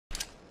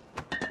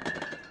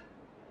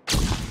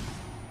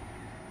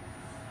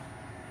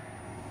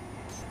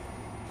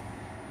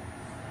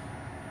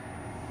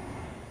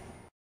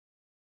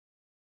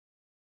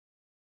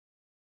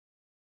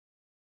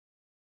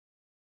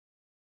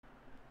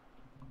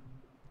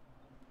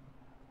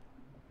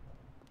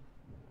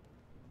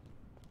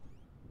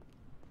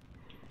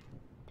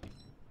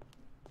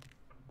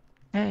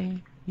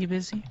Hey, you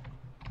busy?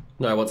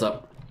 No, what's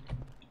up?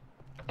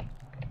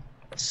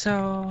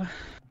 So,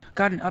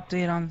 got an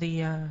update on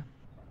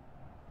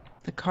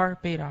the car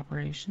bait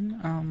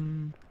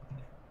operation.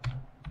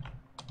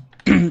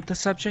 The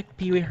subject,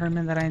 Pee Wee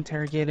Herman, that I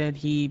interrogated,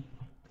 he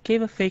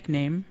gave a fake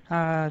name.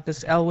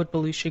 This Elwood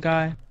Belushi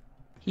guy.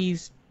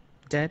 He's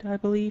dead, I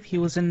believe. He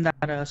was in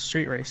that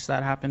street race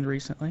that happened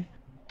recently.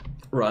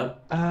 Right.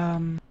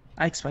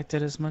 I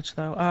expected as much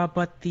though.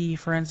 But the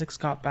forensics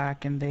got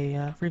back and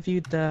they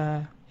reviewed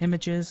the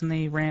images and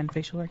they ran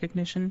facial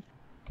recognition.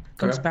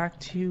 Comes Okay. back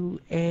to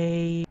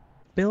a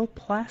Bill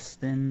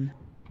Plaston,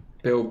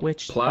 Bill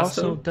which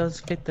also Plaston? does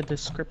fit the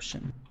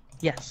description.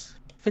 Yes,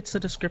 fits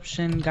the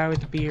description. Guy with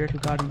the beard who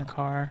got in the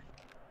car.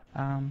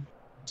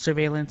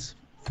 Surveillance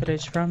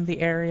footage from the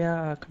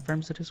area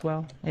confirms it as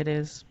well. It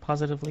is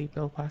positively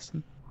Bill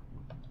Plaston.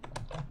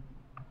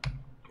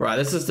 Right,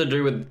 this is to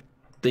do with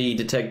the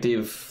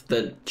detective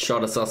that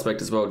shot a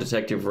suspect as well,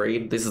 Detective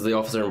Reed. This is the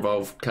officer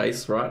involved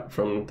case, right?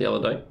 From the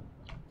other day?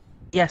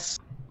 Yes.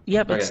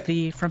 Yep, it's Okay.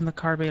 the from the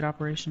car bait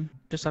operation.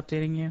 Just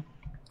updating you.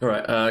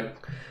 Alright,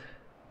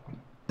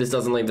 this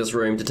doesn't leave this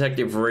room.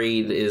 Detective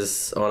Reed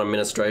is on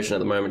administration at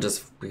the moment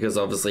just because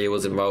obviously he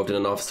was involved in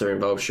an officer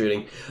involved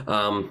shooting.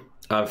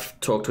 I've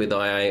talked with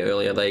IA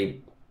earlier.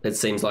 It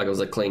seems like it was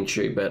a clean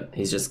shoot, but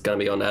he's just going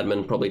to be on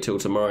admin probably till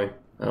tomorrow.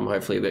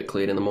 Hopefully he'll get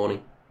cleared in the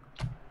morning.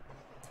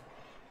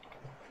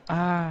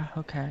 Ah,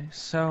 okay.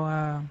 So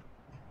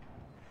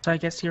I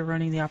guess you're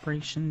running the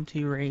operation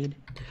to raid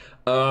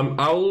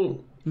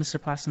I'll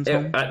Mr. Plaston's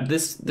home.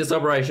 this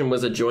operation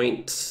was a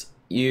joint.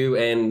 You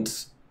and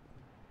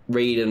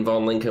Reed and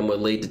Von Lincoln were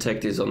lead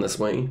detectives on this,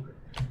 weren't you?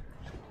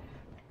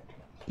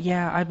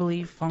 Yeah, I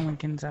believe Von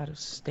Lincoln's out of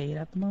state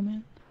at the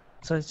moment,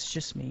 so it's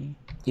just me.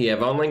 Yeah,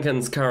 Von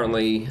Lincoln's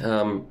currently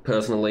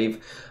personal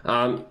leave.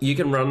 You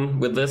can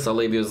run with this. I'll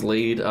leave you as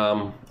lead.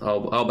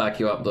 I'll back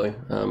you up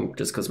though,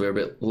 just because we're a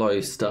bit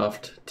low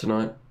staffed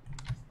tonight.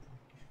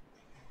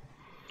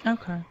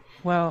 Okay.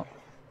 Well,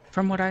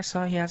 from what I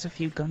saw, he has a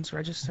few guns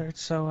registered,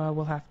 so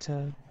we'll have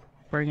to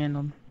bring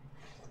in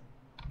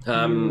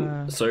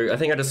So I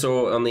think I just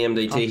saw on the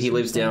MDT he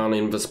lives officers then. down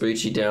in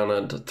Vespucci, down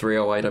at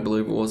 308, I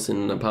believe it was, in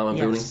an apartment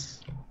building. Yes.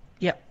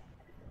 Yep.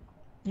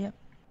 Yep.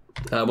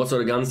 What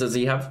sort of guns does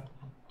he have?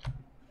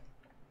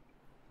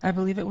 I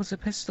believe it was a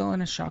pistol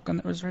and a shotgun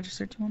that was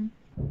registered to him.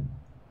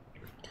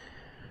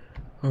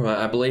 Alright,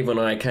 I believe when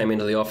I came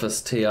into the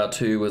office,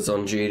 TR2 was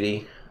on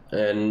duty,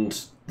 and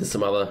there's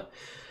some other...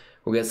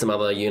 We'll get some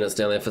other units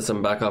down there for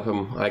some backup,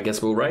 and I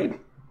guess we'll raid,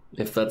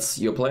 if that's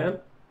your plan.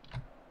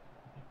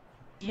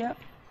 Yep.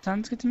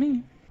 Sounds good to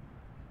me.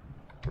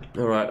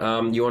 Alright,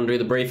 you want to do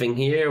the briefing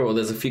here, or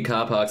there's a few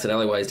car parks and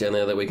alleyways down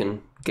there that we can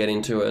get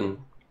into and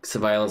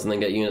surveillance and then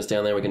get units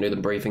down there, we can do the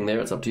briefing there,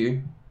 it's up to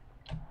you.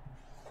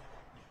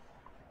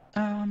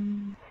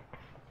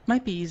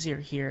 Might be easier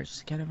here, just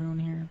to get everyone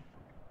here.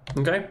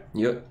 Okay,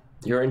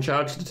 you're in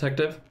charge,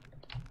 detective.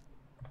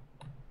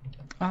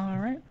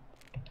 Alright.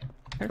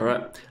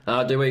 Alright,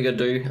 do what you gotta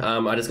do.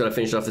 I just gotta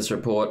finish off this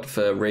report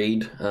for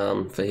Reed,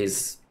 for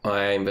his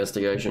IA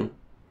investigation.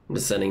 I'm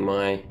just sending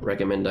my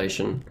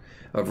recommendation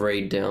of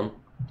Reed down.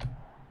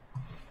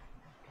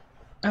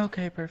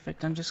 Okay,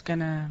 perfect. I'm just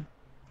gonna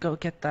go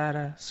get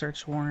that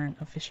search warrant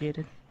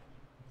officiated.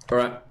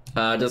 Alright,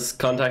 just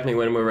contact me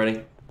when we're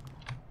ready.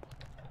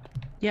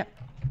 Yep.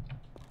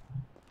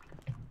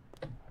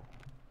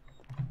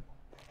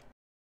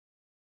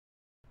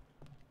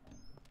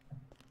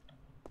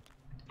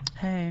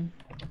 Hey.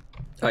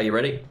 Are you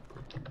ready?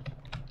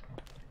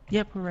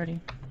 Yep, we're ready.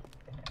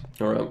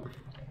 Alright.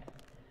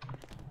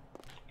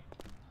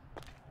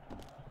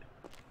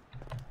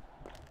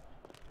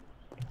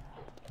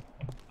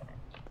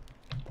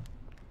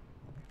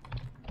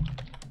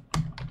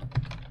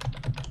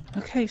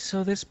 Okay,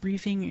 so this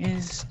briefing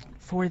is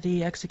for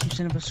the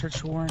execution of a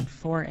search warrant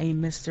for a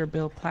Mr.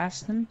 Bill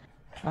Plaston.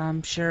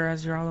 I'm sure,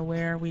 as you're all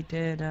aware, we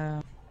did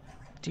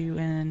do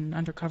an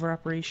undercover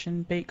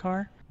operation bait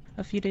car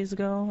a few days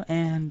ago,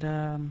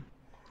 and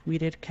we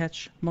did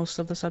catch most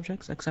of the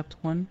subjects except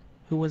one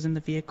who was in the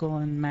vehicle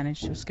and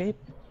managed to escape.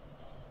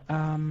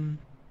 Upon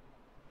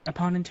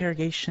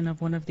interrogation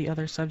of one of the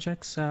other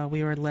subjects,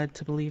 we were led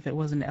to believe it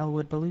was an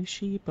Elwood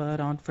Belushi, but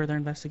on further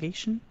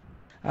investigation,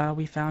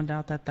 we found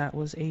out that that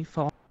was a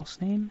false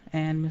name,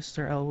 and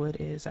Mr. Elwood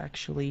is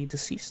actually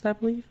deceased, I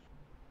believe.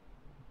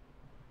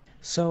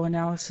 So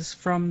analysis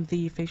from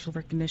the facial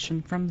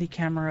recognition from the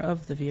camera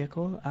of the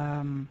vehicle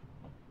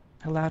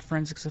allowed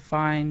forensics to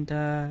find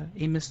a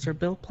Mr.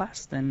 Bill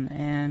Plaston,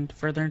 and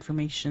further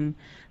information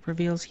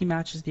reveals he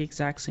matches the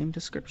exact same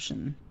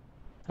description.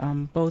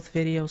 Both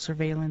video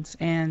surveillance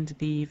and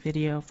the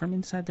video from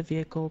inside the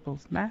vehicle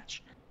both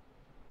match.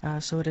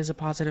 So it is a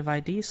positive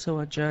ID, so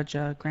a judge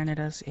granted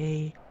us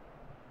a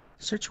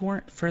search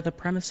warrant for the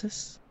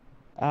premises.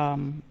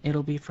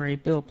 It'll be for a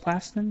Bill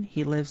Plaston.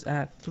 He lives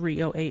at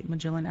 308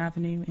 Magellan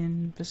Avenue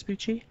in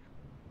Vespucci.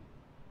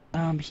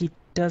 He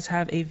does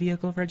have a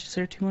vehicle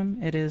registered to him.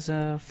 It is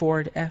a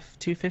Ford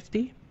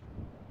F-250.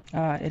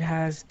 It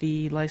has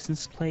the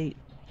license plate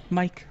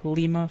Mike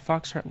Lima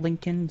Foxtrot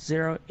Lincoln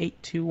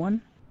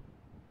 0821.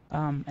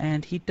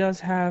 And he does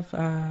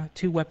have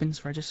 2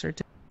 weapons registered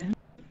to him.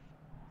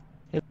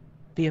 It'll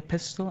be a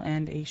pistol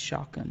and a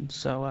shotgun,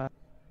 so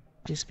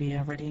just be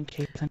ready in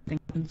case anything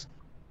happens.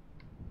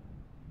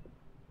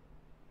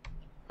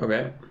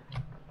 Okay.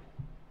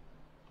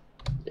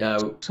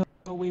 So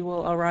we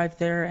will arrive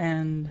there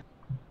and...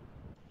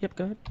 Yep,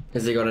 go ahead.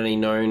 Has he got any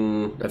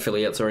known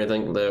affiliates or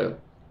anything?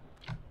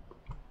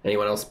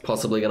 Anyone else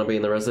possibly going to be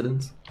in the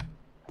residence?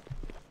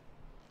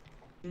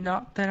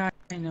 Not that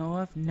I know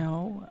of,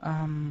 no.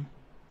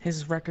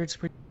 His record's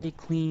pretty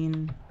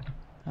clean.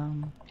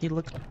 He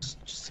looks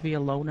just to be a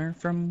loner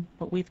from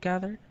what we've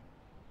gathered.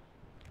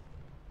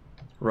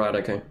 Right,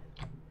 okay.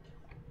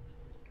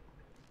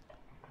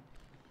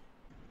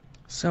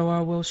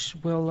 So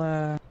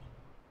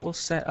we'll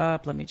set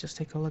up. Let me just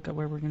take a look at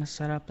where we're gonna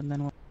set up, and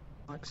then we'll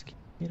execute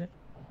it.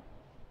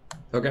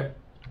 Okay.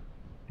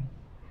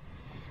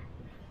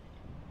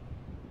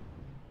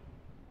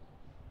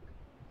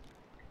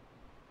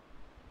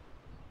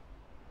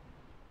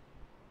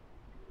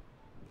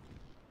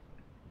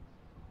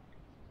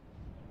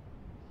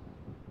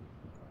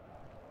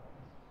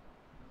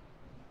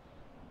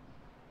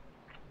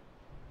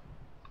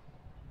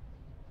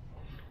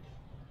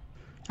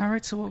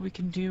 Alright, so what we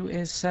can do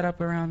is set up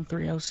around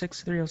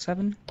 306,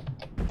 307.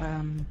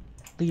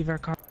 Leave our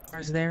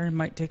cars there,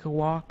 might take a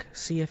walk,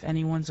 see if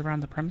anyone's around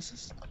the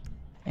premises.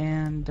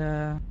 And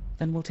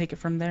then we'll take it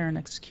from there and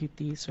execute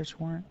the search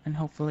warrant. And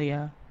hopefully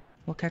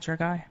we'll catch our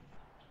guy.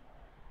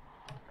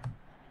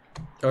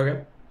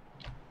 Okay.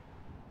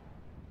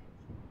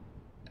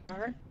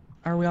 Alright.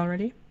 Are we all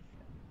ready?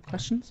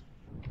 Questions?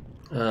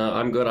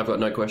 I'm good. I've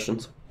got no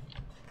questions.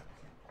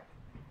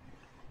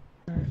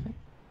 Perfect.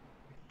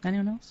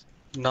 Anyone else?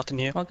 Nothing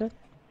here. All good?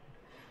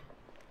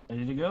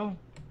 Ready to go.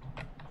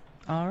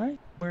 Alright,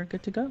 we're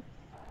good to go.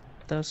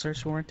 The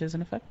search warrant is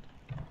in effect.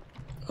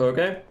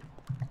 Okay.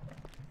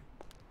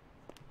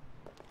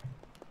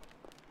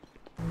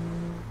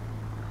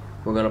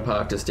 We're gonna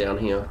park this down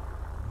here.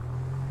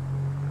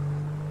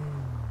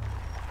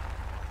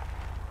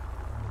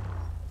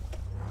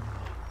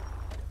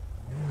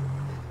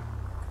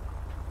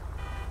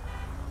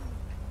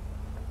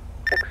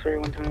 X-ray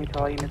 120 to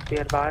all units be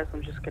advised.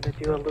 I'm just going to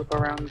do a loop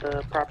around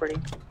the property,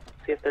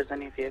 see if there's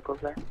any vehicles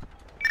there.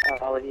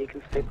 All of you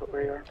can stay put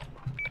where you are.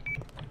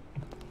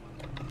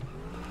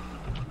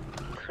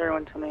 X-ray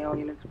 120 all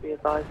units be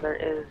advised. There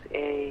is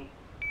a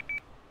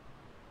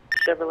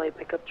Chevrolet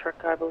pickup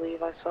truck, I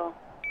believe I saw.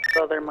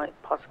 So there might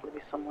possibly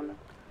be someone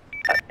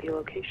at the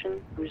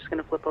location. I'm just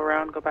going to flip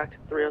around, go back to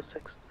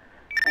 306,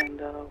 and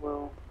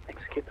we'll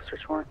execute the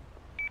search warrant.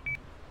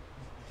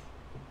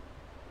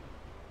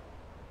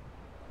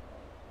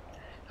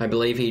 I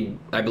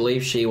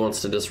believe she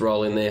wants to just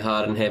roll in there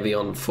hard and heavy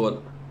on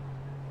foot.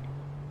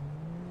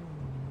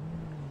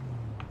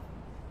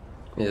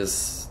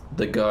 Is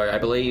the go. I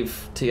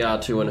believe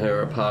TR2 and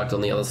her are parked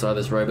on the other side of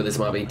this road, but this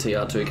might be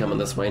TR2 coming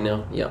this way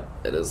now. Yep,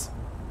 it is.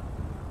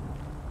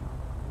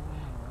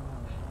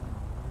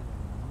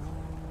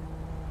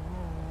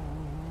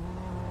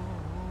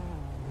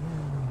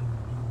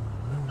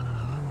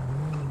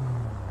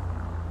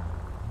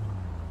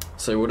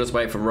 So we'll just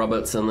wait for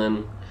Roberts and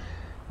then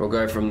we'll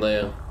go from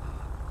there.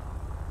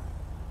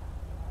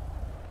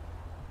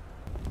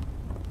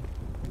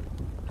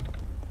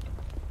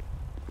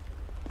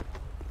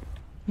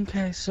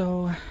 Okay,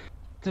 so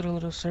did a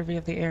little survey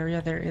of the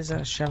area. There is a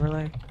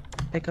Chevrolet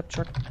pickup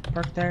truck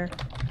parked there.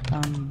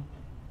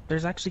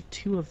 There's actually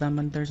 2 of them,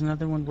 and there's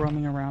another one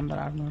roaming around, but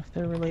I don't know if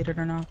they're related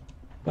or not.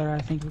 But I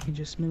think we can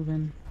just move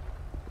in.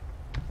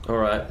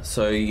 Alright,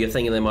 so you're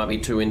thinking there might be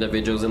 2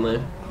 individuals in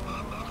there?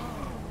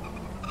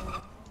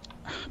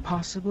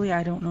 Possibly.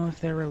 I don't know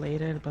if they're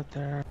related, but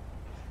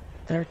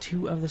they're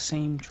 2 of the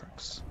same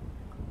trucks.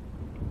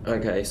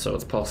 Okay, so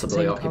it's possibly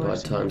Same occupied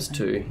colours and times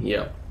everything. 2.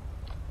 Yeah.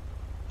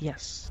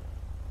 Yes.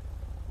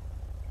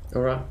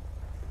 Alright.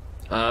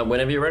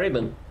 Whenever you're ready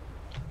then.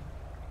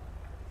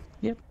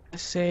 Yep. I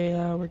say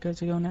we're good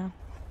to go now.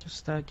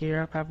 Just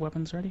gear up, have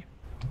weapons ready.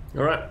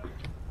 Alright.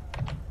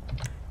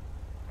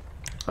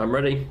 I'm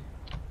ready.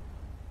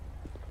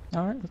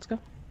 Alright, let's go.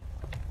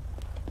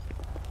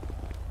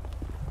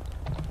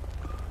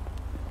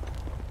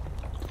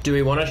 Do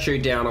we want to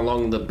shoot down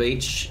along the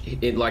beach,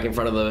 like in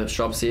front of the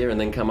shops here,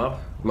 and then come up?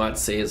 Might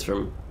see us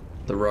from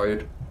the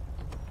road.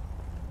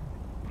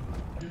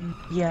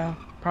 Yeah,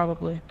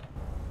 probably.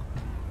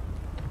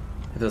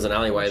 If there's an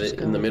alleyway Just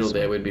in the go middle this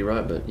there, way. we'd be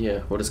right, but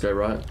yeah, we'll just go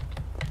right.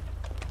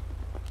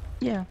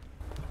 Yeah.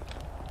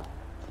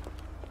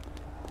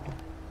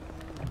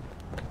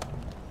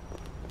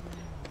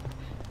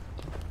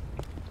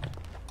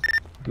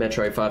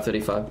 Metro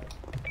 535.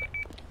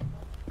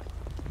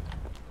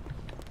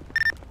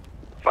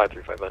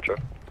 535 Metro.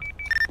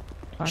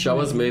 Show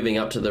us moving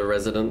up to the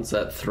residence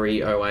at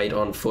 308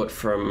 on foot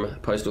from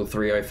postal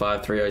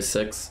 305,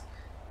 306.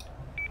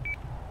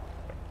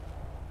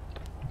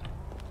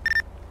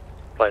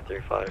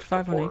 535.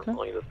 518.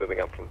 All units moving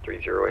up from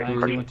 308. I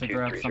think you went to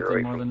grab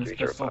something more than this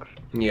pistol.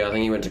 305. Yeah, I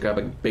think he went to grab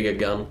a bigger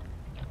gun.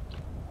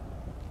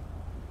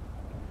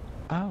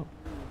 Oh.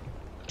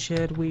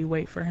 Should we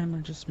wait for him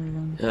or just move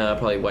on?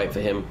 Probably wait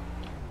for him.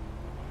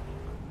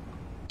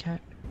 Okay.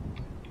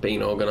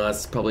 Being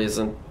organised probably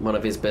isn't one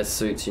of his best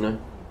suits, you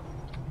know?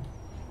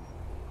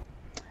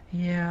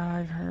 Yeah,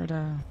 I've heard,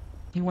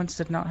 he wants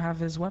to not have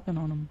his weapon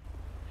on him.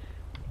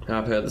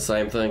 I've heard the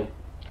same thing.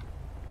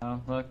 Oh,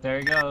 look, there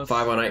he goes.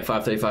 518,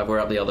 535, we're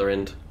up the other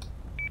end.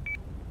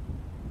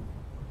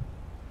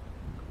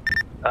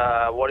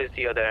 What is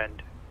the other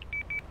end?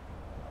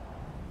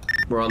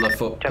 We're on the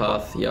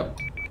footpath, yep.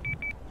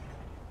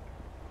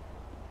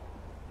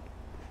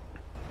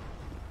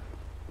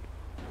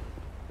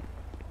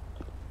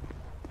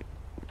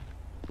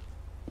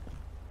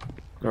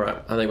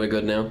 Alright, I think we're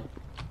good now.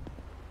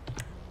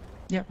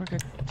 Yeah, we're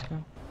good. Let's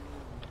go.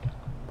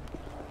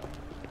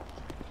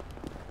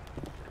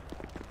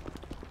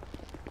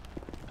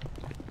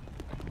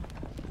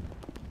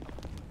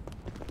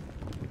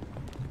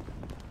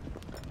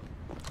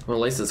 Well,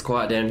 at least it's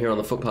quiet down here on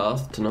the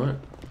footpath tonight.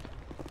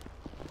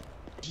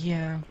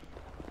 Yeah,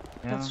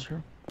 Yeah. that's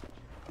true.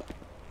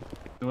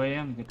 2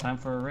 a.m. Good time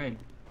for a raid.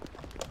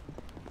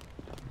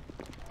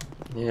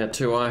 Yeah,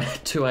 2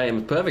 a.m.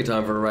 is perfect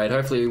time for a raid.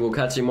 Hopefully we'll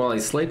catch him while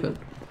he's sleeping.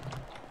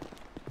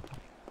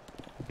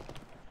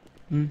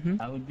 Mm-hmm.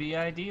 That would be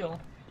ideal.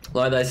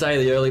 Like they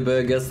say, the early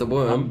bird gets the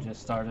worm.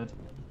 Just started.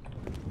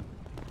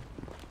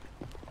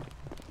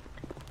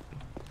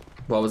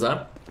 What was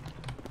that?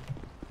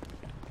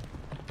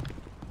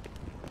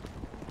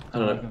 I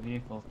don't Like know. a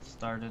vehicle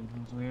started.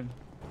 It was weird.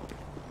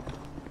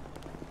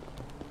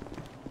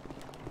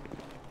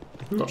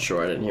 I'm not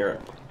sure, I didn't hear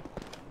it.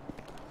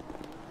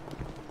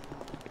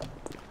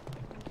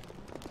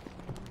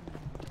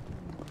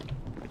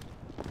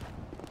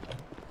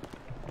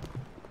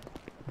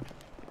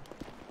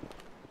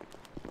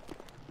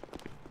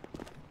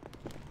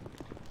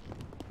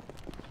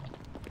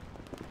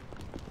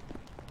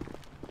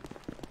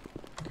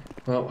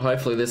 Well,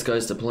 hopefully this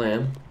goes to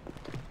plan.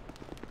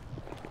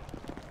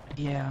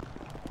 Yeah.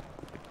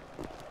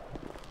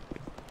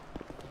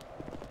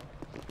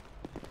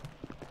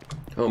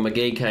 Oh,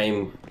 McGee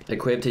came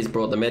equipped. He's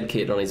brought the med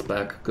kit on his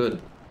back. Good.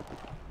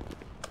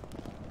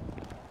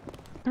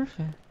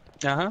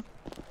 Perfect. Uh-huh.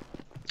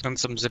 And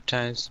some zip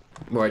ties.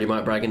 Worried he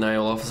might break a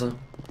nail, officer?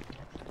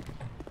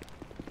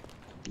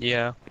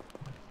 Yeah.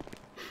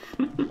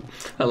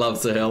 I love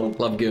Sahel.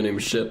 Love giving him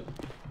shit.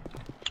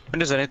 When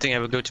does anything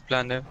ever go to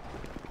plan though?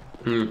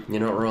 You're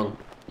not wrong.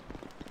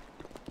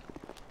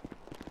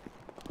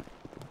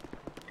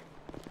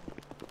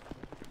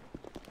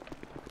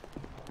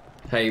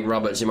 Hey,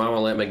 Roberts, you might want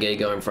to let McGee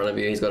go in front of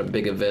you. He's got a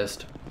bigger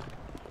vest.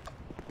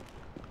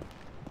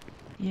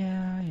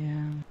 Yeah,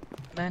 yeah.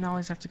 Men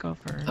always have to go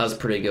first. Us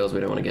pretty girls, we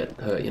don't want to get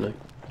hurt, you know.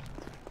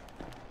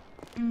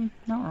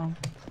 Not wrong.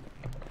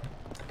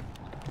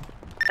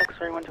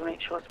 X-ray 128,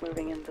 show us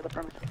moving into the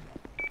premises.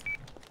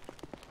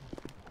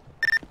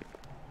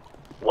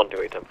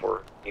 128, 10-4,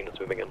 units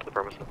moving into the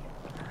premises.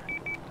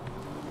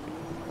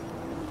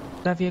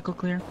 That vehicle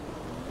clear?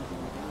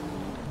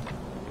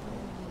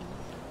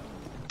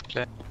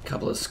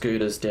 Couple of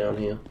scooters down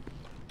here.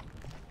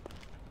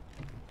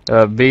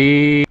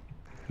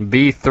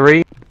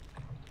 B3.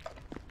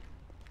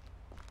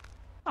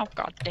 Oh,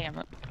 god damn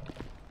it.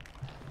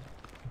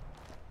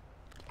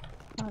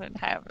 I didn't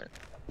have it.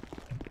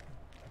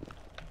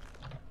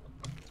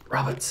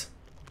 Roberts.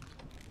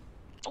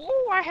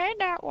 Oh, I had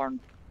that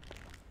one.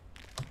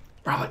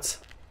 Roberts.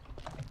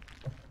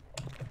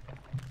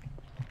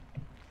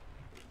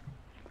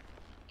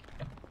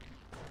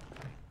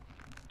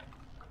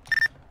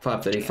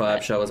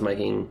 .535, show us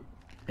making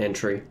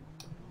entry.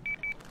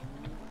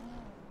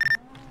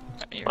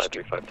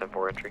 535,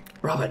 10-4 entry.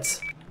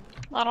 Roberts.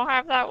 I don't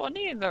have that one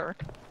either.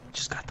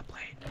 Just got the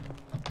blade.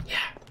 Yeah.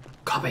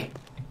 Copy.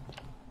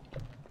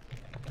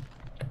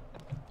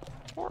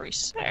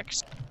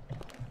 46.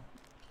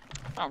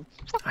 Oh,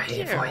 fuck I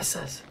hear you.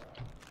 voices.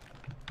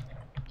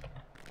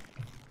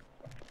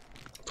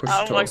 Push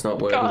Oh to my talk's not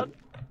working. god.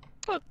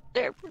 Put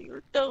there when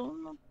you're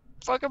done.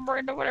 Fucking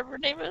Brenda, whatever her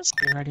name is.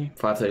 You ready?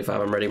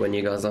 535, I'm ready when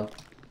you guys are.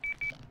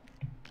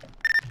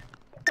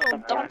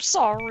 Oh, I'm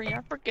sorry,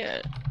 I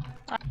forget.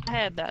 I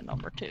had that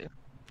number too.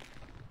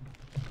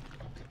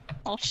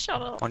 Oh,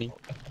 shut up. 20.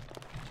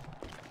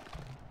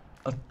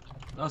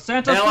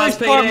 Santos Police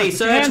Department, LSPD,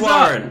 search hands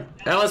warrant!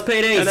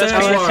 LSPD, search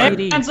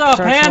warrant! Hands up,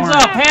 Search hands warrant.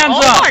 up, hands Oh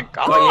up! my Got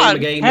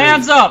god! you, McGee,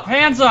 Hands move. up,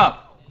 hands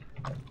up!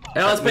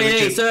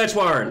 LSPD, search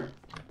warrant!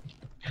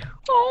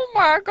 Oh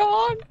my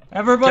god!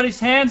 Everybody's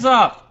hands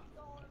up!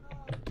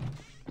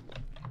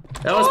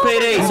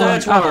 LSPD,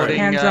 search Up, warrant!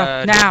 hands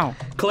up, now!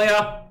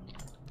 Clear!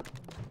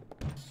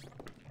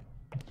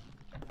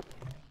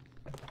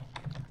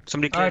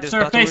 Somebody clear Alright, this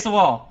sir, bathroom. face the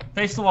wall.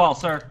 Face the wall,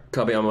 sir.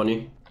 Copy, I'm on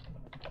you.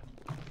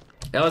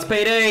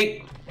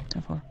 LSPD!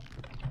 10-4.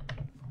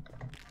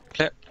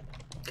 Clear.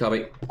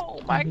 Copy.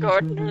 Oh my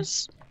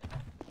goodness.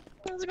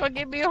 That's gonna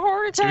give me a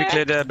heart Did we attack.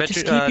 clear the bedroom?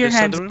 Just keep your the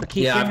hands. sunroom?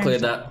 Keep Yeah, your I've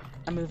cleared hands up. that.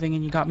 I'm moving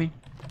and you got me.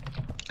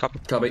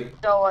 Copy.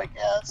 No, I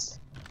guess.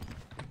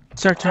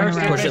 Sir, turn Push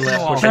around. Push it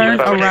left, push it Turn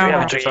left.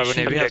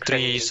 around. We have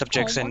 3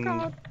 subjects Oh my in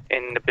god.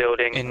 In the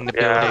building. In the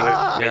Yeah,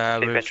 building. Yeah,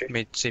 safe we've entry.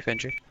 made safe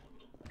entry.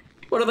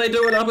 What are they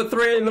doing up at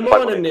 3 in the 518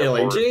 morning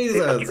nearly? 10-4,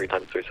 Jesus! 3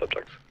 times 3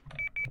 subjects.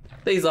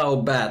 These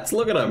old bats,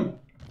 look at them.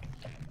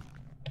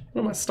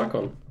 What am I stuck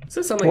on? Is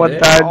there something What there?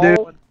 did I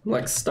do? I'm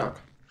like stuck.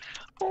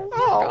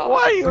 Oh,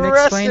 Why are you We'll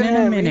arresting explain in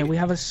a him? minute. We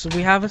have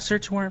a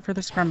search warrant for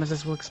this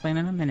premises. We'll explain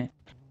in a minute.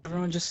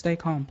 Everyone, just stay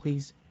calm,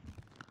 please.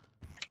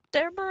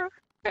 Deborah,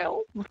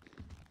 help.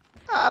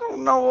 I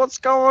don't know what's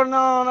going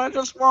on. I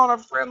just want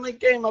a friendly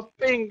game of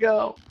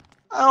bingo.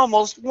 I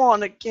almost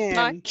won I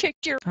again.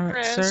 kicked your All right,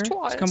 ass sir,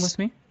 twice. come with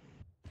me.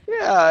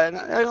 Yeah, and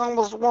I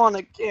almost won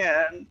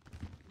again.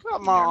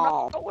 Come You're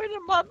on. not winning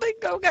my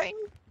bingo game.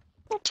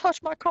 Don't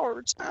touch my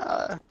cards.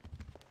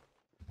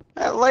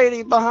 That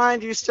lady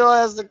behind you still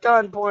has the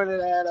gun pointed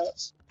at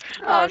us.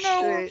 I Oh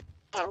know. shit.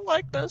 I don't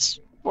like this.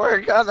 We're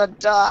gonna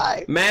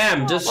die.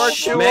 Ma'am, just We're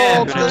shh, too ma'am,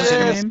 old for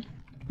this.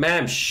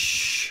 ma'am,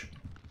 shh.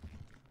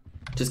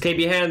 Just keep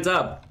your hands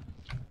up.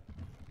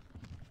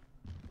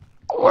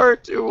 We're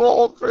too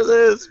old for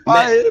this.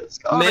 My hips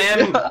gonna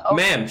Ma'am, go.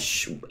 ma'am,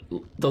 shh.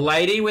 The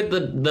lady with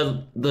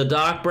the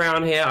dark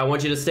brown hair, I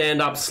want you to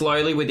stand up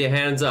slowly with your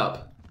hands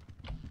up.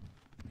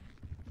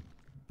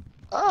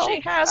 Oh, She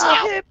has a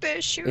ow. hip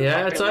issue.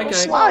 Yeah, Might be it's a little okay.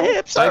 slow. My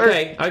hips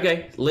hurt.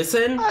 Okay.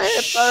 Listen. My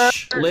hips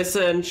Shh.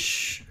 Listen.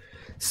 Shh.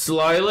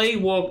 Slowly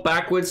walk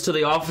backwards to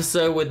the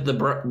officer with the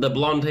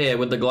blonde hair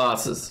with the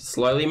glasses.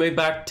 Slowly move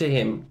back to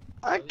him.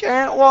 I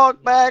can't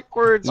walk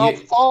backwards. I'll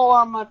fall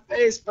on my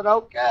face, but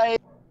okay.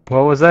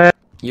 What was that?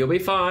 You'll be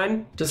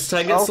fine. Just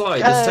take it slow.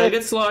 Just Okay. take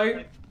it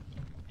slow.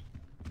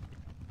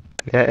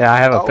 Yeah, I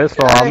have a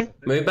pistol on me.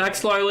 Move back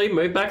slowly.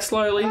 Move back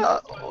slowly.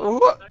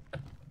 What?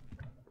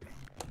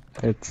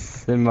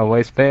 It's in my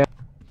waistband.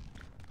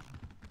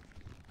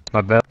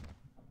 My belt.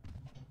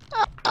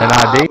 An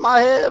ID?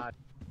 My hip.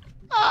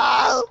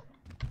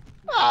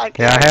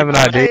 Yeah, I have an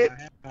ID.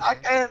 I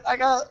can't. I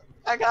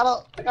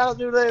gotta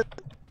do this.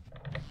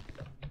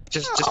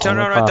 Just turn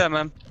around right there,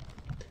 ma'am.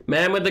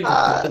 Man with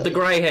the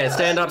grey hair,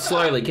 stand up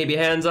slowly. Keep your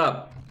hands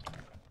up.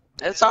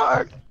 It's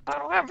hard. I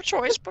don't have a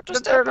choice but to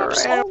Just step turn up around.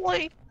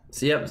 slowly.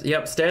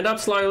 Yep. Stand up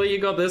slowly. You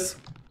got this.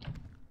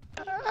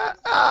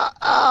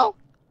 Ow.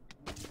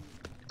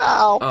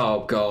 Ow.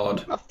 Oh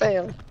God. I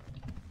failed.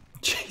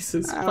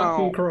 Jesus Ow.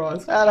 fucking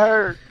Christ. That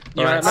hurt.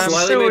 All right, I'm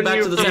slowly suing move back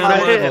you to the for sound my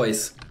of my hip.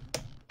 voice.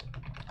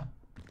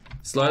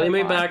 Slowly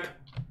move back.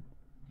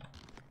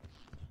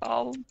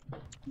 Oh,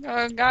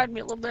 guide me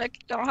a little bit.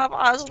 I don't have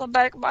eyes on the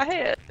back of my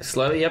head.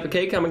 Slowly, yep,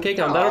 keep coming.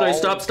 That'll do.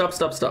 Stop.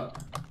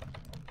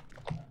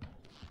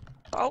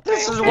 Okay.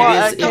 This is okay. why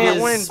I it can't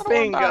is- win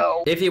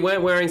bingo. If you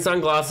weren't wearing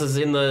sunglasses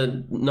in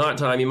the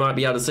nighttime, you might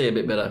be able to see a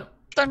bit better.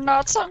 They're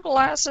not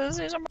sunglasses.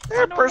 These are my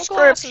They're normal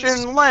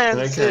prescription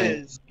glasses.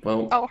 lenses.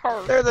 Well, Oh,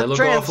 her. They're they the look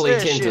awfully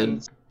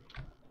transitions.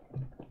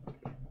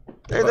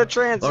 They're the all right,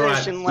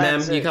 transition ma'am,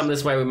 lenses. you come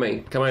this way with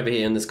me. Come over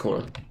here in this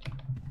corner.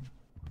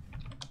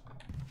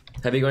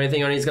 Have you got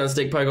anything on you that's gonna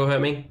stick, poke, or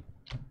hurt me?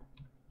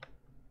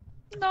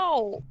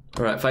 No.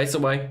 All right, face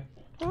away.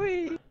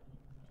 Whee!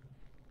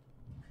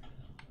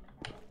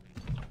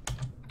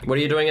 What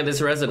are you doing at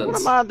this What residence?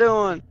 am I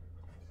doing?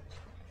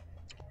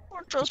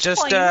 We're just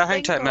Just, playing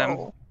hang tight, ma'am.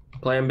 bingo.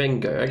 Playing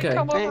bingo. Okay.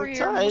 Come over Hang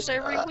here tight. almost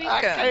every I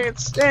weekend. can't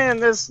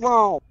stand this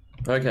long.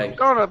 Okay. I'm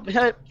gonna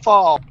hit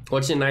fall.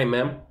 What's your name,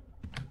 ma'am?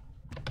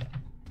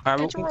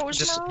 It's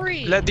Just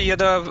Rosemary. let the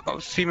other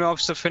female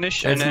officer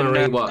finish, and It's then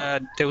Marie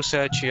what? they'll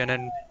search you, and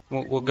then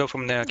we'll go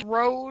from there.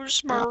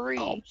 Rosemary.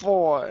 Oh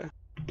boy.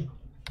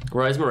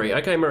 Rosemary.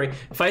 Okay, Marie.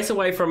 Face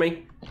away from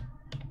me.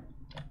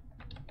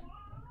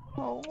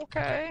 Oh,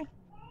 okay.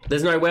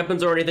 There's no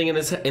weapons or anything in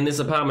this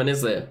apartment,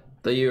 is there?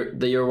 That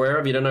you're aware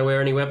of? You don't know where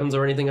any weapons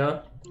or anything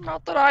are?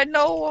 Not that I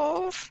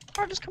know of.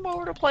 I just come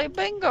over to play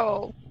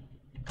bingo.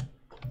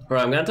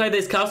 Alright, I'm gonna take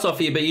these cuffs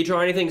off you, but you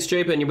try anything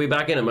stupid and you'll be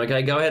back in them,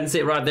 okay? Go ahead and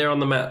sit right there on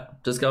the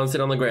mat. Just go and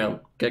sit on the ground.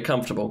 Get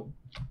comfortable.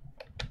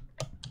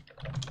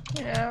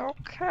 Yeah,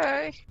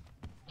 okay.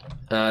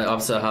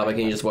 Officer Harbour,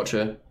 can you just watch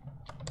her?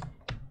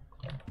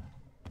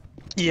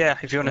 Yeah,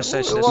 if you want to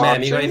search Who this. are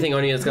Ma'am, you got anything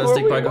on you that's gonna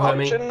stick, poke, or hurt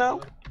me? watching now?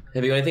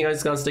 Have you got anything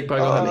that's gonna stick, poke,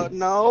 or hurt me?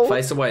 No.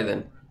 Face away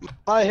then.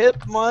 My hip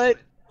might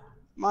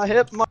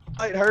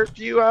hurt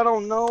you. I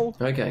don't know.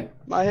 Okay.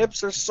 My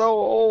hips are so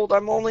old.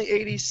 I'm only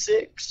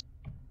 86.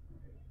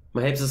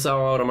 My hips are so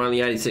old, I'm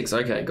only 86.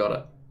 Okay, got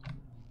it.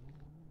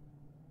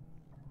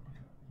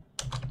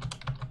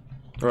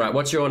 Alright,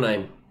 what's your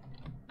name?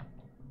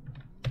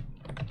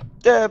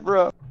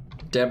 Deborah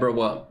Deborah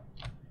what?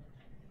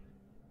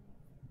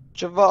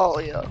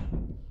 Javalia.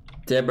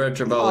 Deborah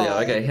Travalia. Oh.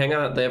 Okay, hang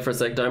on there for a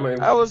sec, don't move.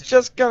 I was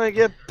just gonna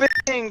get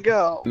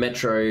bingo.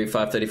 Metro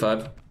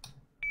 535.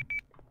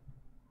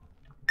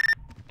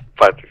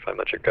 535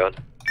 metric gun.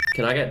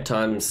 Can I get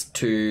times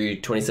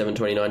 2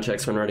 2729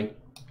 checks when ready?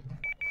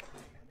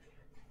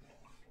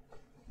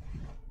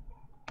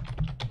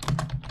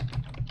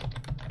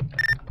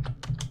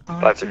 All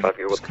 535,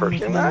 you just with come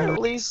first. Can me I over- at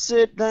least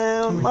sit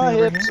down? come My with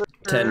me over hips here.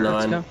 are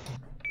 10-9. Let's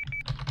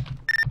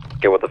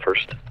Get with the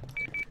first.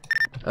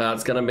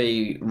 It's gonna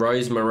be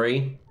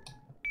Rosemary.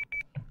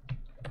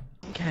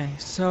 Okay,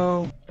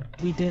 so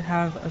We did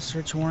have a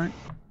search warrant.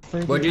 For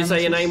the What'd you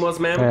say your premises. name was,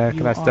 ma'am?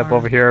 Can I step are-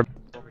 over here?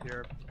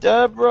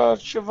 Deborah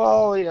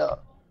Chevalier.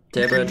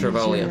 Deborah Use your,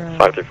 Travalia.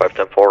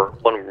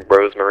 53510-4, 1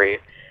 Rosemary,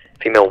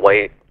 female,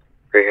 white,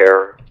 gray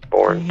hair,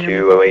 born Can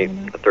you hear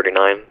me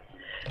 208-39.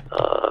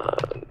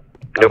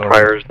 No Hello.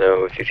 priors,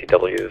 no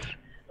CCWs.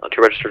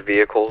 2 registered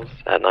vehicles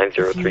at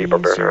 903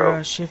 Barbarian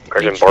Road,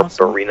 Garden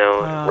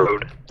Barbarino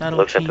Road, that'll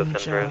Los Santos, change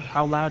San Andreas.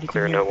 how loud you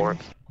Clear, can hear no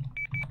warrants. things.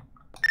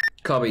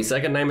 Copy.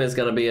 Second name is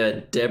going to be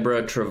a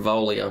Deborah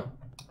Travalia.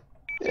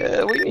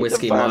 Yeah, we need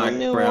Whiskey to find Mike, a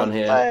new brown one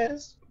hair.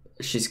 fast.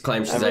 She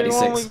claims she's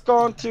Everyone 86. we've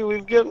gone to,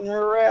 we've gotten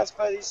harassed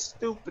by these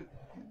stupid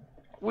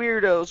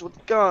weirdos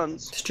with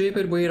guns.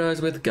 Stupid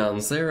weirdos with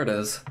guns. There it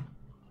is.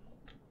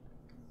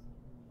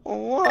 Well,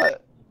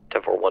 what?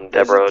 1041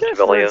 There's Deborah a difference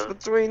Chevalier,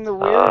 between the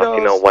weirdos.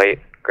 female, white,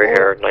 gray Oh,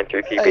 hair,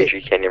 933 hey.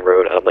 BG Canyon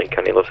Road, Blaine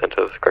County, Los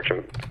Santos,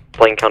 correction,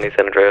 Blaine County,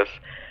 San Andreas.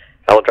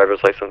 Valid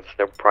driver's license,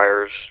 no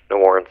priors, no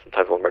warrants, and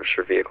Title 1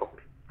 registered vehicle.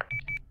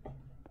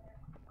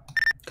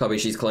 Copy.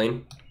 She's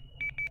clean.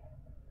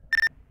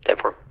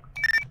 10-4.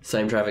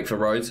 Same traffic for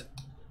roads.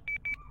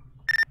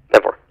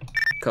 10-4.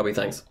 Copy.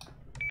 Thanks.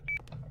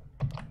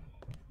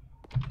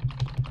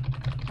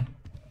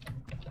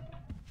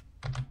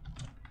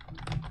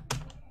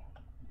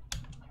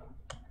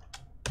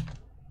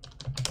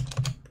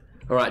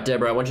 Alright,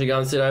 Deborah, I want you to go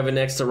and sit over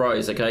next to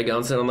Rose, okay? Go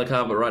and sit on the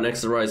carpet right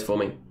next to Rose for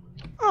me.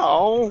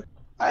 Oh,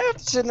 I have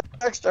to sit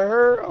next to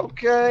her,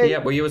 okay? Yeah,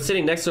 well, you were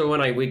sitting next to her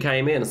when we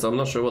came in, so I'm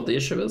not sure what the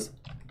issue is.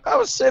 I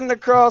was sitting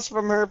across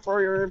from her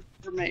for your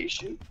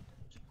information.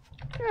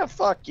 Yeah,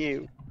 fuck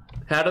you.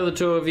 How do the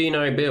two of you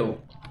know Bill?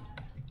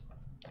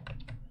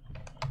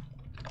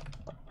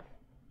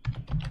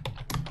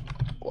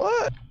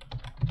 What?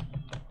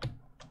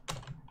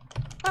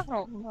 I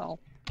don't know.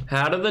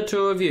 How do the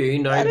two of you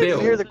know I didn't Bill?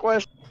 hear the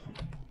question.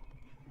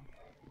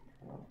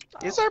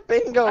 He's our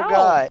bingo Oh.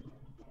 guy.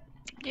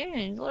 Yeah,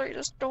 he's literally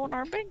just doing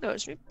our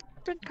bingos. We've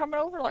been coming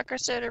over, like I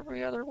said,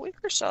 every other week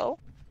or so.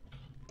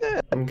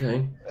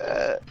 Okay.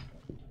 Uh,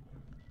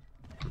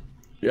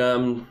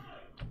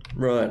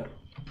 Right.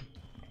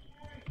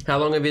 How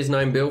long have you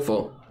known Bill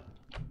for?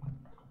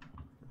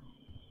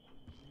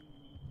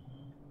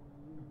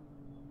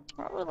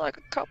 Probably like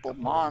a couple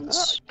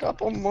months. a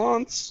couple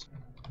months.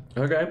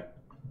 Okay.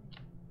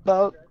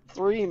 About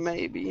 3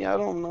 maybe, I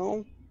don't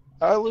know.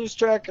 I lose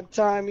track of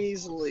time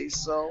easily,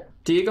 so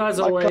Do you guys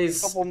a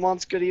always... couple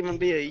months could even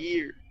be a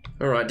year.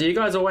 Alright, do you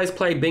guys always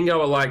play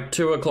bingo at like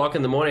 2 o'clock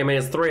in the morning? I mean,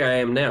 it's 3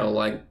 a.m. now.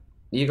 Like,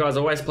 you guys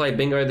always play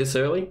bingo this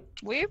early?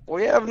 We've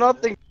We have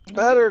nothing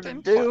better to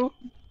been do.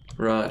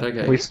 Right,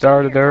 okay. We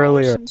started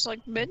earlier. since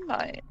like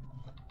midnight.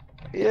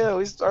 Yeah,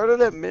 we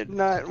started at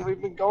midnight and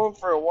we've been going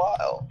for a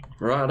while.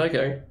 Right,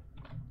 okay.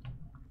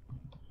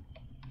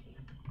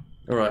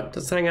 Alright,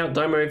 just hang out.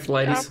 Don't move, Got a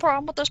ladies.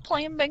 problem with us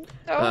playing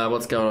bingo?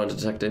 What's going on,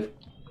 detective?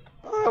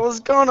 I was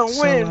gonna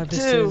win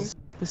too.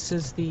 This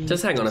is the.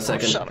 Just hang on a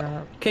second. shut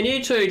up. Can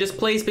you two just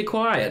please be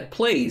quiet?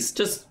 Please,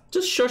 just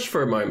shush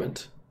for a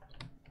moment.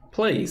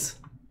 Please.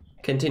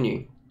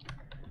 Continue.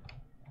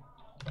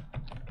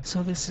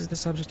 So this is the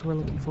subject we're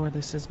looking for.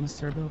 This is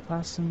Mr. Bill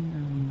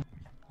Plaston.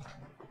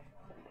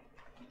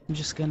 I'm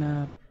just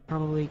gonna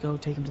probably go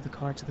take him to the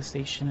car to the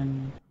station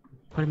and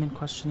put him in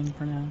questioning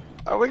for now.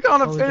 Are we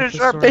gonna Oh, we get finish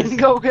this our sorted.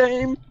 bingo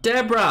game?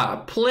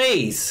 Deborah,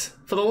 please!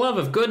 For the love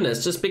of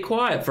goodness, just be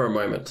quiet for a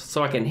moment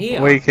so I can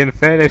hear. We can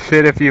finish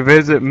it if you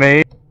visit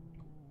me.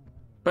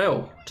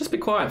 Bill, just be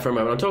quiet for a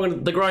moment. I'm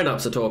talking. The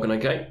grown-ups are talking,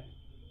 okay?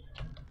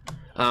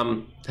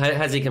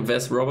 Has he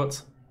confessed,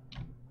 Roberts?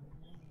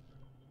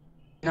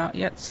 Not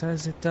yet.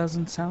 Says it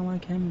doesn't sound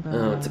like him, but.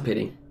 Oh, it's a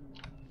pity.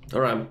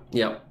 Alright,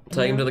 yep.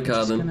 Take him to the car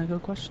Just then. gonna go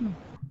question him.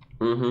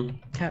 Mm-hmm.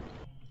 Cat,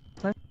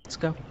 let's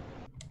go.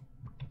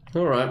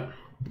 Alright.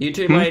 You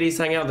two ladies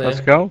hang out there.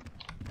 Let's go.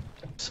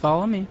 Just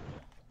follow me.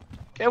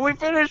 Can we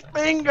finish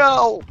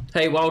bingo?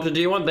 Hey, Walter, do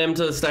you want them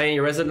to stay in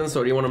your residence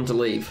or do you want them to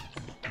leave?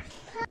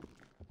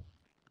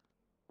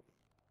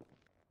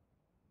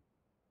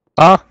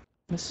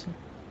 Miss.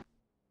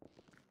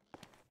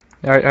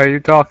 Are you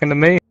talking to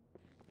me?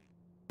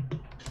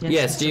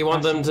 Yes, do you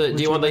want them to?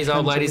 Do you want these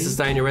old ladies to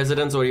stay in your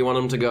residence, or do you want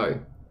them to go?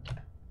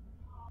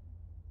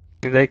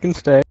 They can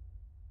stay.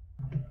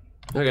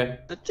 Okay.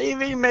 The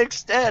TV makes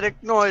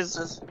static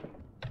noises.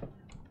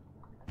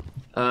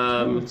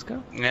 Let's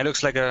go. Yeah, it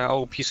looks like an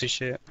old piece of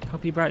shit.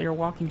 Hope you brought your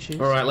walking shoes.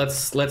 All right. Let's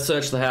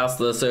search the house.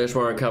 The search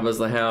warrant covers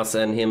the house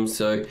and him.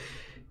 So,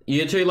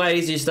 you two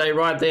ladies, you stay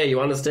right there. You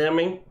understand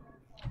me?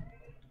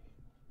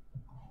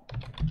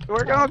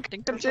 We're gonna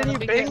think we're continue gonna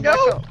be getting bingo?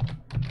 back up.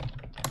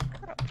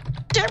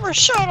 Deborah,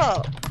 shut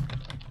up!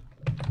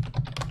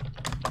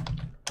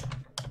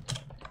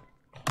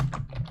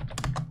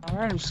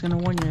 Alright, I'm just gonna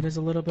warn you, it is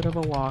a little bit of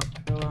a walk.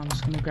 So I'm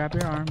just gonna grab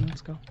your arm,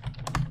 let's go.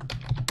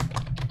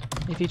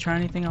 If you try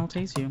anything, I'll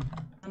tase you.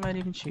 I might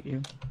even shoot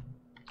you.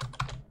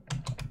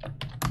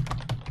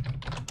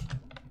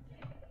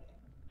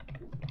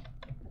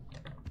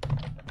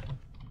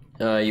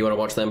 You want to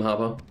watch them,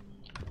 Harper?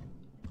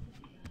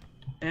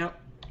 Yep.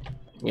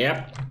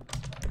 Yep.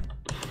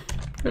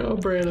 Oh,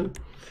 Brandon.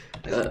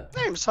 His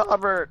name's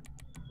Hubbard,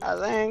 I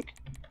think.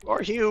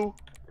 Or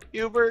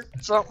Hubert,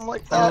 something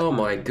like that. Oh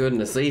my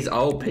goodness, these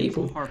old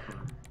people. Harper.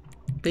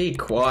 Be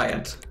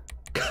quiet.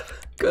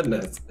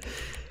 Goodness.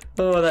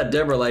 Oh, that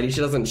Deborah lady,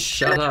 she doesn't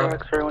shut up.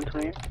 X-ray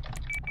 128.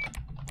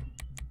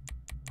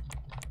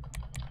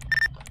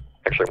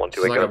 Actually, It's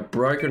like a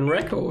broken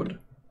record.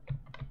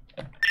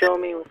 Show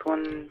me with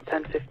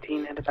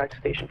 11015 headed back to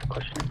station for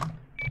questioning.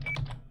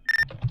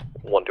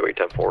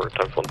 128-10-4,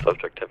 times 1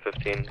 subject,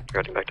 1015.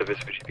 Routing back to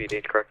Vespucci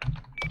PD, correct?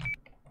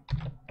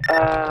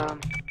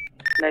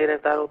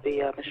 Negative, that'll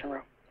be Mission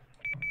Row.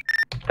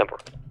 10-4.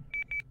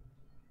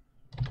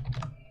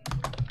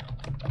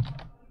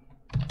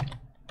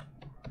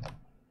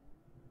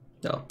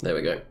 Oh, there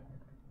we go.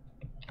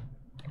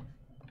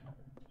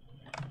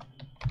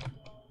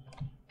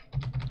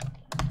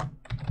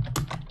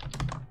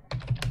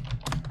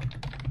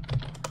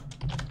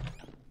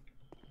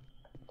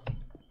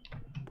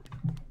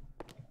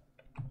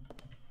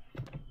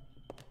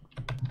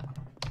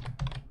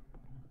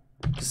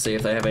 To see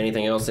if they have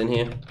anything else in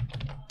here.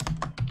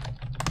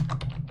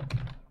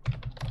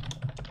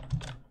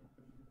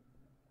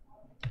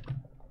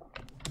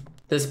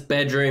 This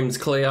bedroom's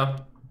clear.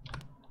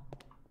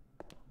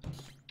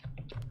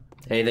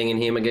 Anything in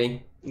here,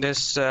 McGee?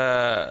 This,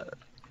 I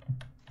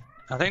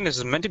think this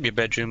is meant to be a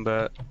bedroom,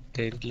 but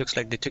it looks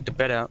like they took the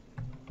bed out.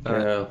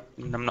 Yeah.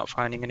 I'm not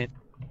finding any.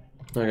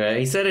 Okay,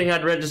 he said he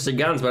had registered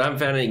guns, but I haven't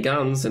found any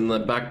guns in the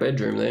back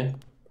bedroom there.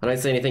 I don't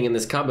see anything in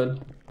this cupboard.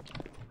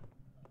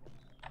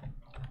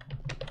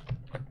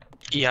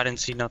 Yeah, I didn't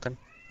see nothing.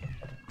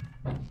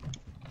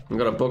 I've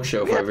got a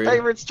bookshelf We have over here.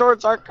 favorites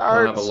towards our have a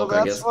cards, so look, I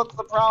that's guess. what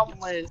the problem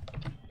is.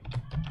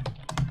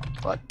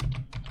 But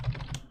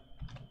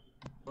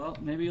Well,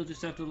 maybe you'll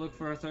just have to look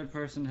for a third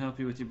person to help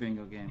you with your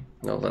bingo game.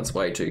 No, that's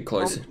way too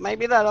close. well,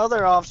 maybe that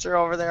other officer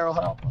over there will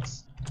help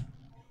us.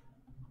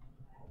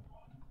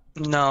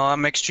 No,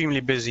 I'm extremely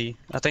busy.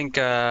 I think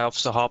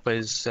Officer Harper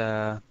is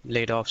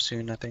laid off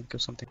soon, I think, or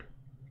something.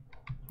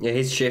 Yeah,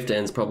 his shift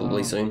ends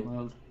probably soon.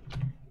 Well,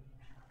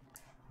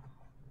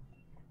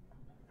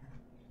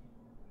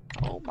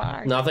 Oh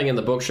my. Nothing in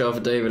the bookshelf,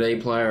 a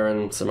DVD player,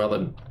 and some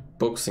other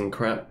books and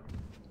crap.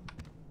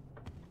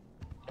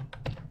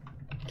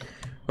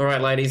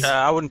 Alright, ladies.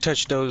 I wouldn't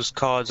touch those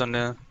cards on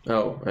the.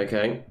 Oh,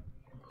 okay.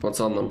 What's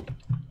on them?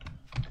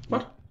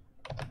 What?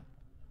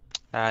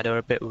 They were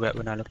a bit wet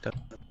when I looked up.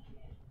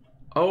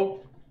 Oh.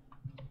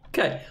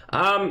 Okay.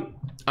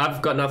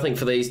 I've got nothing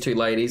for these two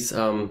ladies.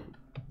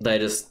 They're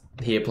just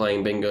here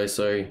playing bingo,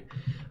 so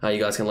you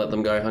guys can let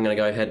them go. I'm gonna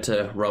go head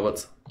to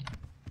Roberts.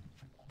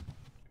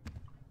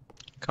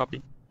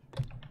 Copy.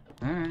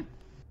 alright.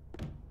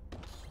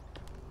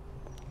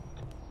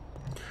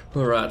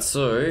 Alright,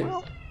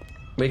 so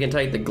we can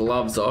take the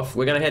gloves off.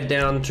 We're gonna head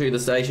down to the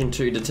station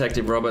to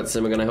Detective Roberts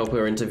and we're gonna help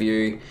her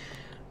interview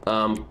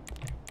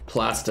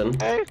Plaston.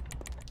 Hey,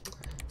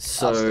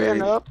 So I'll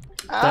stand up.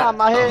 that-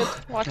 My head.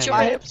 Watch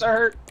My your hips are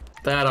hurt.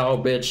 that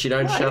old bitch, she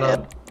don't shut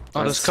up.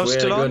 Are I those cuffs swear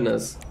still to on?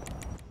 goodness.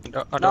 I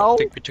No. don't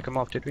think we took them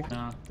off, did we?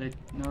 No, they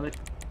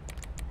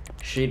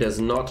She does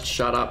not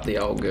shut up, the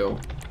old girl.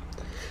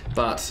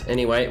 But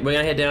anyway, we're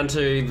gonna head down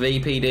to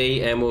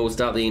VPD and we'll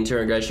start the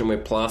interrogation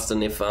with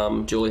Plaston if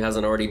Julie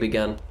hasn't already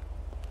begun.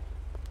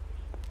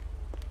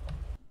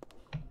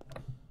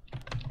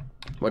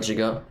 What you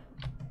got?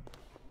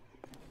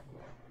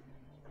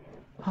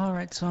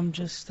 Alright, so I'm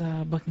just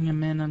booking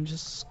him in. I'm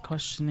just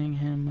questioning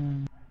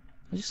him.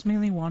 I just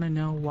mainly want to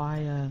know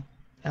why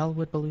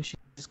Elwood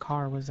Belushi's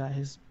car was at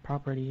his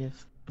property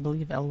if I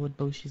believe Elwood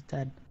Belushi's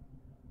dead.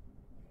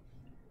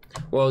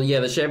 Well, yeah,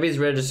 the Chevy's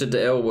registered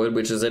to Elwood,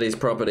 which is at his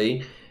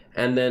property.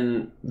 And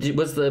then,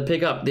 was the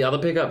other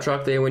pickup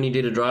truck there when you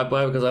did a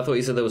drive-by? Because I thought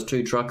you said there was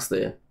 2 trucks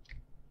there.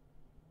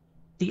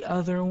 The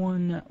other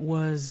one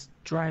was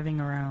driving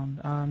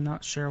around. I'm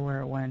not sure where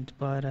it went,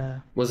 but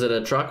Was it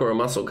a truck or a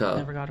muscle car?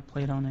 never got a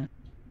plate on it.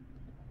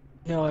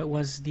 No, it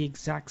was the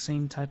exact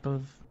same type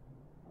of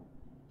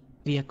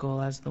vehicle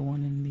as the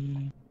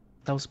one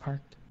that was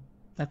parked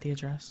at the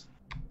address.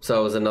 So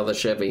it was another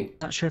Chevy.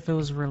 Not sure if it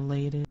was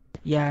related.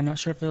 Yeah, not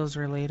sure if it was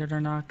related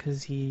or not,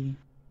 because he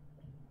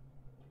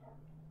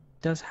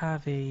does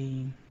have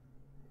he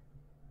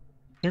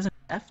has an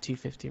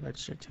F-250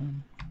 registered to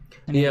him.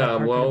 And Yeah, that car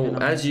could have well, been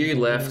on as the you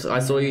left, I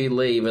saw you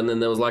leave, and then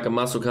there was like a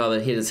muscle car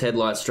that hit his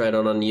headlight straight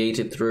on and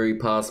yeeted through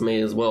past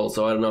me as well,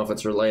 so I don't know if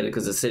it's related,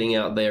 because it's sitting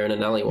out there in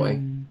an alleyway.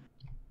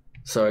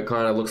 So it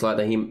kind of looks like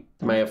that he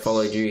may have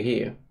followed you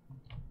here.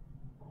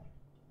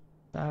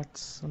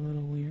 That's a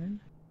little weird.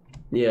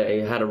 Yeah, he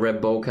had a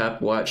red ball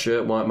cap, white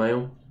shirt, white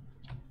male.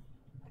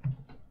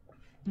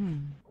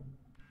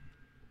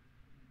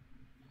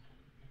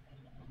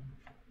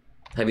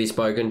 Have you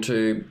spoken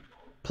to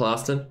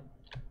Plaston?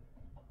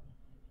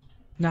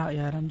 Not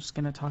yet. I'm just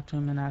gonna talk to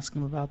him and ask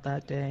him about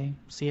that day,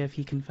 see if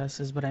he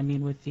confesses. But I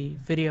mean, with the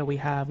video we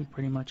have, we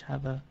pretty much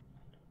have a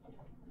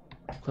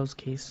closed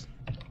case.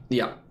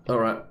 Yeah,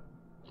 alright.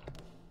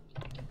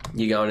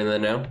 You going in there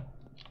now?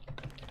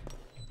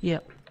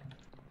 Yep.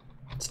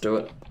 Let's do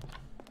it.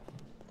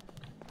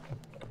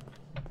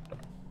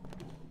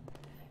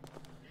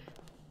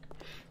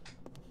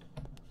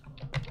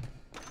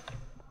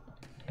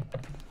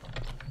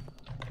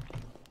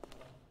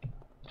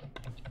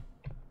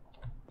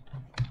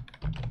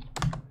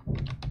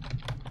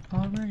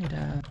 Alright,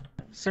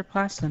 Sir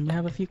Plaston, we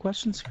have a few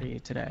questions for you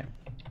today.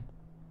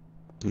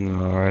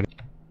 Alright.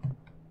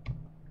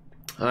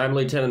 I'm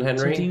Lieutenant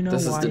Henry. do you know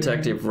This is why you're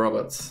Detective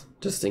Roberts,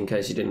 just in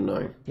case you didn't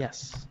know.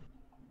 Yes.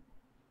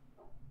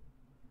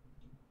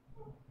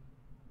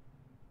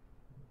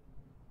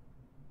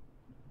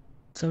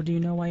 So do you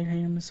know why you're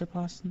here, Mr.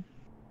 Plaston?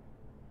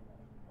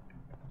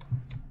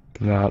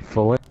 Not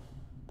fully.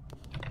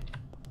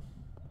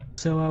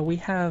 So we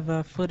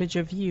have footage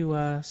of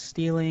you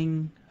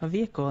stealing a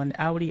vehicle, an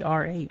Audi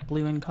R8,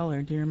 blue in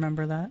color. Do you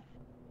remember that?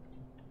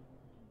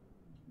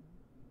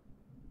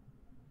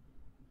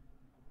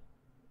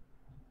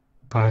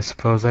 I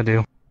suppose I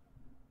do.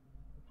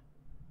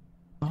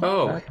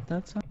 Oh,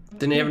 That's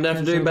didn't even have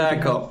to do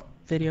bad cop.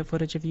 Video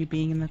footage of you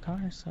being in the car,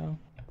 so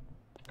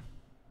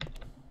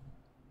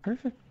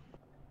perfect.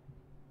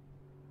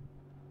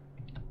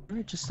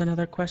 Alright, just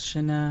another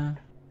question.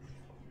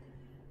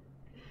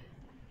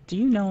 Do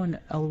you know an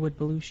Elwood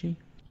Belushi?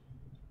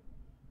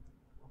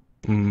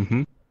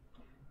 Mm-hmm.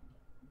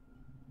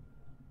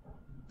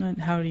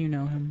 And how do you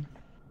know him?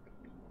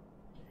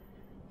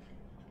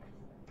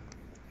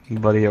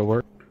 Buddy at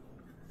work.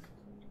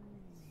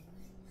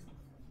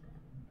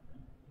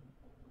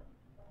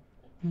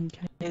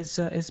 Okay. Is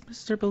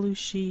Mr.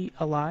 Belushi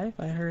alive?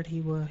 I heard he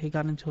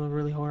got into a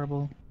really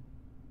horrible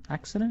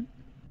accident.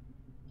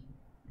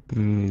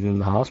 He's in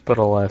the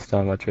hospital last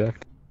time I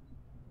checked.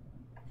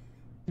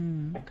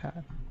 Okay.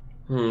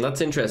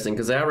 That's interesting,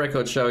 because our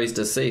records show he's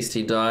deceased.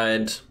 He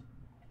died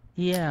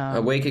Yeah.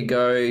 a week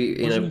ago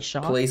in Wasn't a he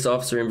shot? police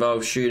officer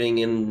involved shooting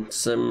in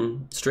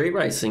some street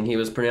racing. He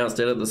was pronounced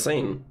dead at the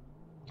scene.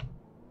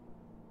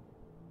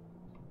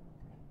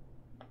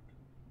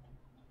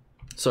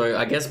 So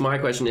I guess my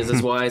question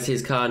is why is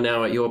his car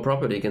now at your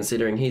property,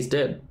 considering he's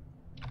dead?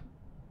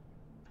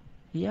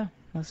 Yeah,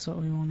 that's what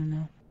we want to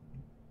know.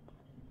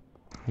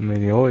 I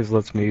mean, he always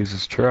lets me use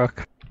his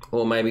truck.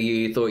 Or maybe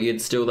you thought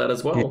you'd steal that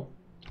as well?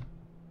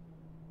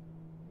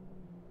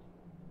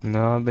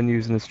 No, I've been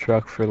using his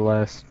truck for the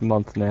last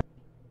month now.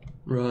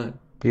 Right.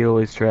 He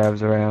always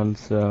drives around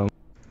some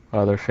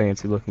other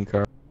fancy-looking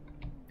car.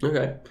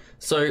 Okay.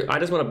 So I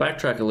just want to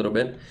backtrack a little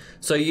bit.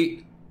 So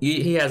he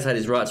has had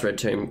his rights read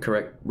to him,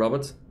 correct,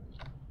 Roberts?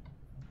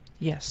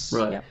 Yes.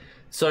 Right. Yep.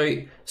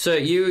 So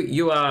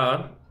you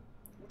are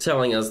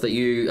telling us that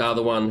you are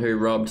the one who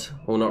robbed,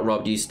 or not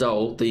robbed, you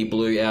stole the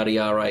blue Audi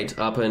R8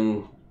 up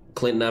in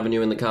Clinton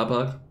Avenue in the car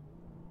park?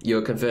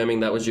 You're confirming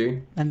that was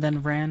you? And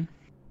then ran.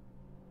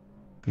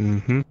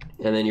 Mm-hmm.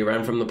 And then you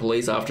ran from the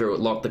police after it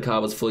locked, the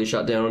car was fully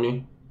shut down on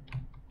you?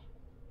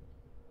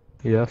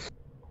 Yes.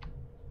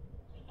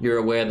 You're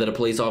aware that a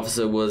police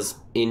officer was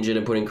injured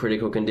and put in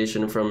critical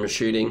condition from a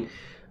shooting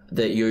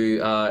that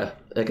you are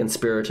a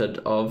conspirator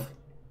of,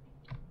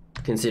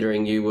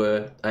 considering you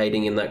were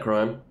aiding in that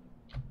crime?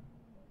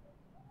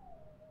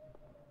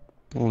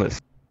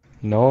 Listen,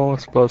 no one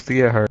was supposed to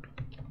get hurt.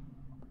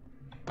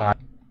 I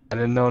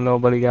didn't know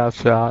nobody got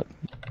shot.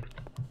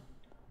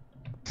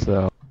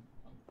 So,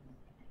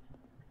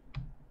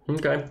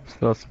 Okay. it's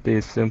supposed to be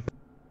a simple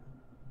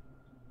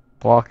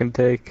walk and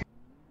take.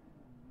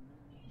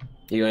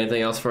 You got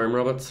anything else for him,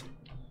 Roberts?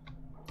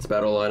 That's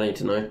about all I need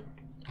to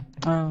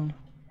know.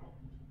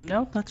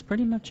 Nope, that's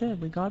pretty much it.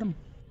 We got him.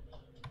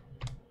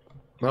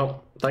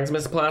 Well, thanks,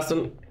 Mr.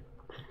 Plaston.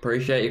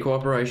 Appreciate your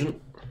cooperation.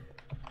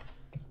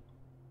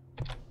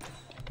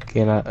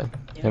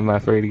 Am I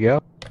free to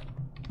go?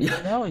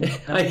 No,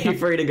 Are you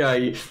free to go?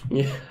 Yeah.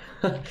 You're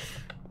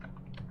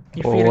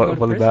Well, free to go to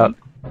prison.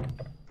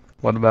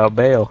 what about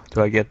bail?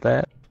 Do I get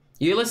that?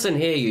 You listen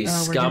here, you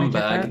we're gonna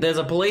get scumbag. that. There's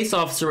a police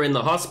officer in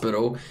the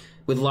hospital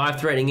with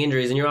life-threatening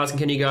injuries, and you're asking,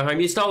 can you go home?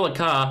 You stole a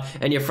car,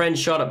 and your friend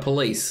shot at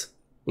police,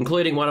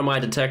 including one of my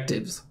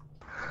detectives.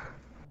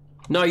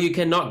 No, you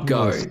cannot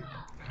go. Listen.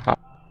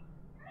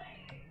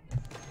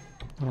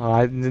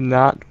 I did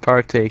not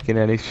partake in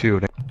any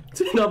shooting.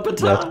 Not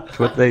That's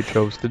what they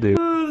chose to do.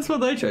 That's what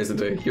they chose to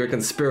do. You're a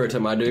conspirator,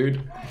 my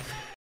dude.